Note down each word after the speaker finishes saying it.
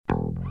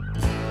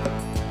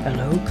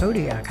Hello,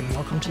 Kodiak, and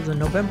welcome to the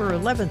November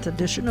 11th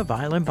edition of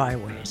Island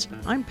Byways.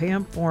 I'm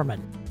Pam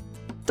Foreman.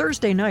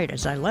 Thursday night,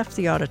 as I left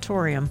the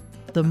auditorium,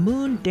 the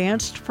moon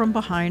danced from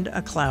behind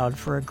a cloud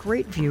for a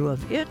great view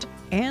of it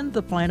and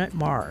the planet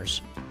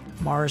Mars.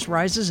 Mars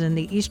rises in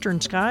the eastern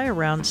sky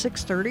around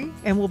 6:30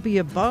 and will be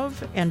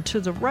above and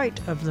to the right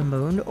of the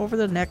moon over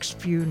the next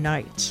few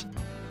nights.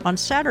 On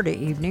Saturday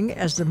evening,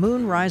 as the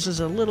moon rises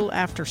a little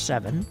after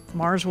 7,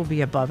 Mars will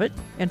be above it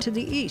and to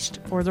the east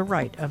or the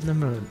right of the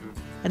moon.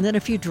 And then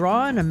if you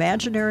draw an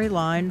imaginary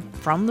line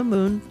from the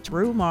moon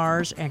through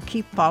Mars and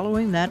keep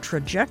following that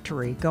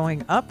trajectory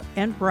going up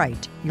and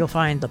right, you'll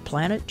find the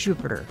planet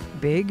Jupiter,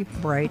 big,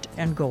 bright,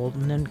 and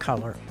golden in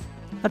color.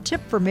 A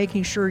tip for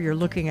making sure you're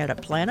looking at a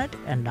planet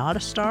and not a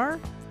star: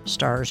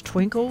 stars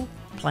twinkle,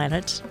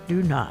 planets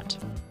do not.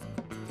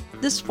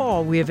 This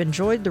fall, we have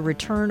enjoyed the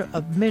return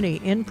of many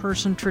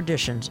in-person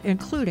traditions,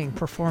 including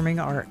performing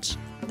arts.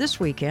 This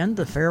weekend,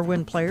 the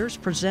Fairwind Players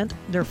present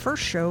their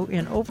first show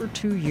in over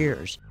 2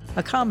 years,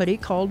 a comedy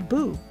called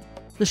Boo.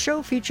 The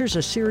show features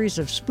a series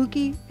of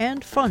spooky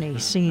and funny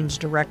scenes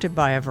directed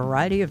by a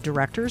variety of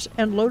directors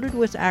and loaded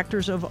with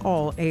actors of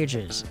all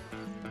ages.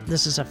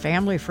 This is a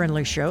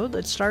family-friendly show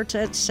that starts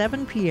at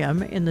 7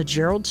 p.m. in the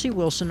Gerald C.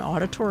 Wilson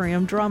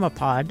Auditorium Drama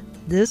Pod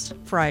this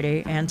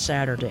Friday and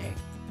Saturday.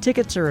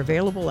 Tickets are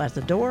available at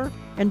the door,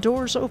 and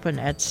doors open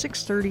at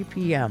 6:30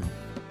 p.m.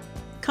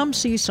 Come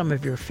see some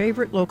of your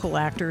favorite local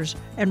actors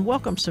and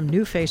welcome some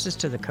new faces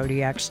to the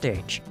Kodiak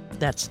stage.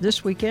 That's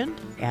this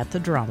weekend at the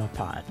Drama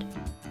Pod.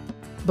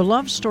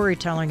 Beloved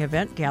storytelling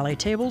event Galley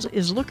Tables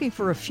is looking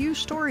for a few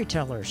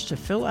storytellers to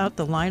fill out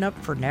the lineup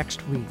for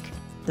next week.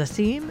 The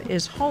theme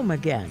is Home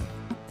Again.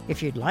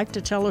 If you'd like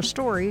to tell a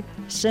story,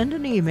 send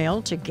an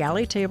email to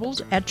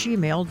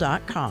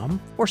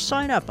galleytables@gmail.com or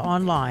sign up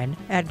online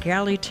at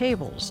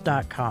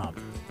galleytables.com.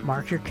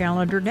 Mark your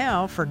calendar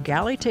now for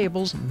Galley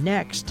Tables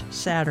next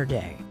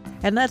Saturday.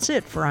 And that's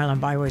it for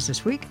Island Byways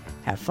this week.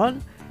 Have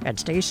fun and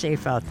stay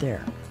safe out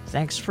there.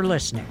 Thanks for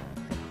listening.